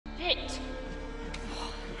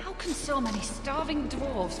can so many starving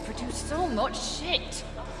dwarves produce so much shit?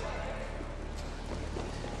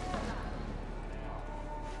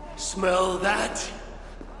 Smell that?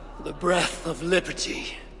 The breath of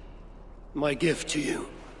liberty. My gift to you.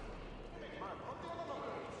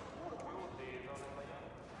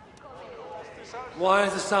 Why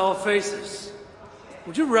the sour faces?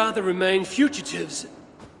 Would you rather remain fugitives?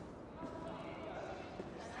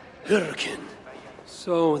 Hurricane.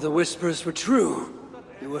 So the whispers were true.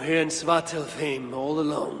 You were here in Svartalfheim all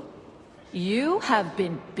alone. You have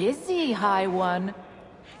been busy, High One.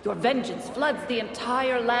 Your vengeance floods the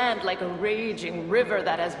entire land like a raging river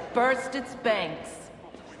that has burst its banks.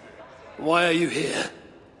 Why are you here?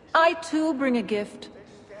 I too bring a gift.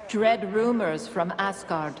 Dread rumors from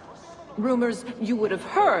Asgard. Rumors you would have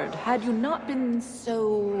heard had you not been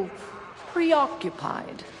so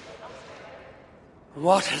preoccupied.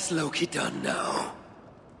 What has Loki done now?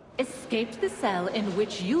 Escaped the cell in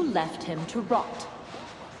which you left him to rot.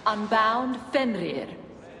 Unbound Fenrir.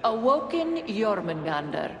 Awoken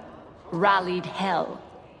Jormungandr. Rallied Hel.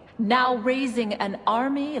 Now raising an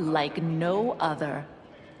army like no other.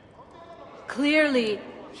 Clearly,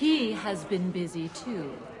 he has been busy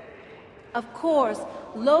too. Of course,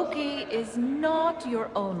 Loki is not your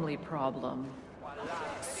only problem.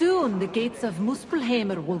 Soon the gates of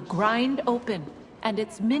Muspelheimr will grind open, and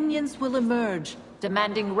its minions will emerge,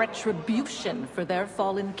 demanding retribution for their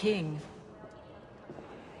fallen king.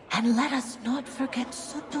 And let us not forget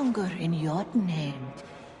Suttungr in Jotunheim.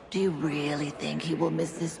 Do you really think he will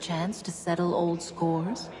miss this chance to settle old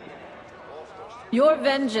scores? Your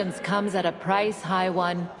vengeance comes at a price, High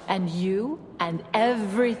One, and you and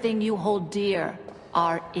everything you hold dear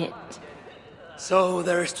are it. So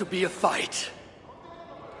there is to be a fight.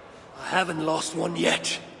 I haven't lost one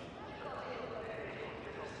yet.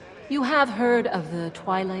 You have heard of the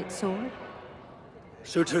Twilight Sword?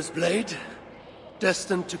 Surtur's blade?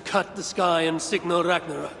 Destined to cut the sky and signal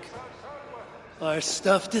Ragnarok. I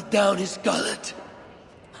stuffed it down his gullet.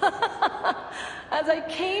 As I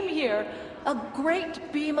came here, a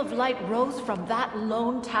great beam of light rose from that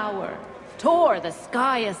lone tower, tore the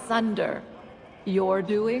sky asunder. Your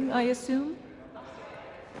doing, I assume?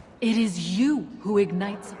 It is you who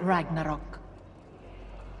ignites Ragnarok.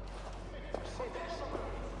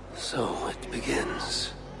 So it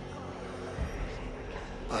begins.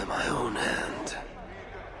 By my own hand.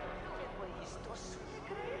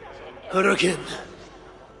 Hurricane!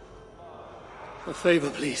 A favor,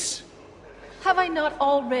 please. Have I not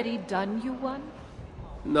already done you one?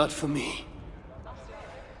 Not for me.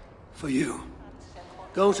 For you.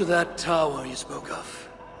 Go to that tower you spoke of.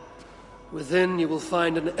 Within you will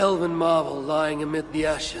find an elven marvel lying amid the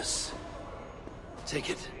ashes. Take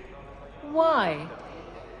it. Why?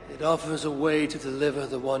 It offers a way to deliver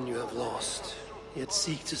the one you have lost, yet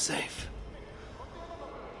seek to save.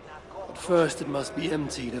 But first it must be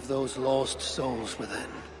emptied of those lost souls within.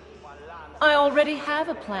 I already have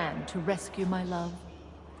a plan to rescue my love.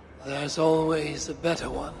 There's always a better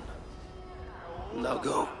one. Now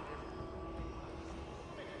go.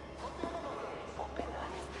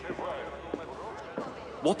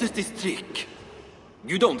 What is this trick?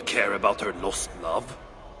 You don't care about her lost love?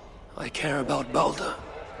 I care about Balder.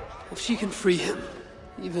 If she can free him,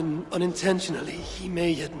 even unintentionally, he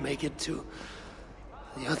may yet make it to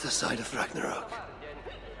the other side of Ragnarok.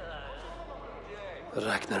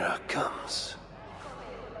 Ragnarok comes.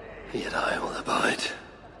 Yet I will abide.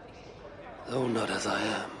 Though not as I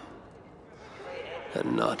am.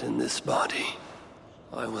 And not in this body.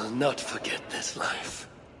 I will not forget this life.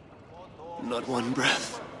 Not one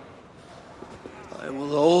breath. I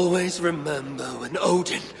will always remember when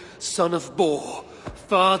Odin, son of Bor,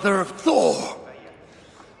 father of Thor,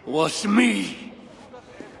 was me.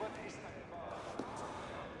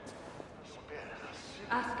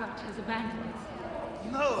 Asgard has abandoned us.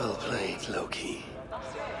 Well played, Loki.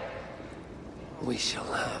 We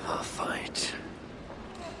shall have our fight.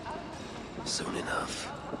 Soon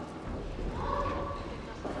enough.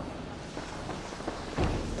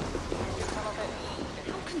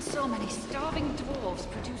 How can so many starving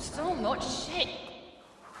dwarves produce so much shit?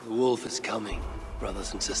 The wolf is coming,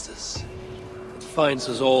 brothers and sisters. It finds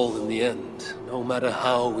us all in the end, no matter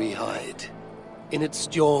how we hide. In its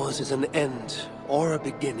jaws is an end, or a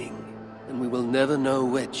beginning, and we will never know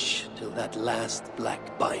which till that last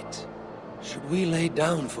black bite. Should we lay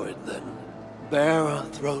down for it then? Bare our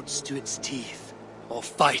throats to its teeth, or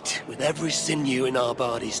fight with every sinew in our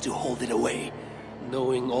bodies to hold it away,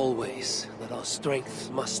 knowing always that our strength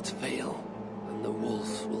must fail, and the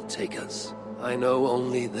wolf will take us. I know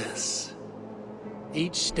only this.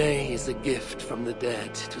 Each day is a gift from the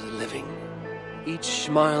dead to the living. each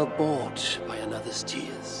smile bought by another's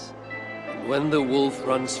tears. And when the wolf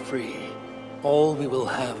runs free, all we will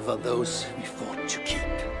have are those we fought to keep.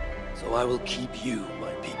 So I will keep you,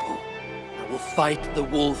 my people. I will fight the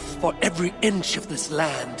wolf for every inch of this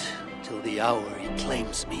land, till the hour he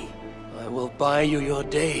claims me. I will buy you your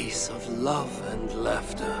days of love and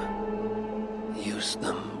laughter. Use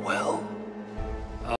them well.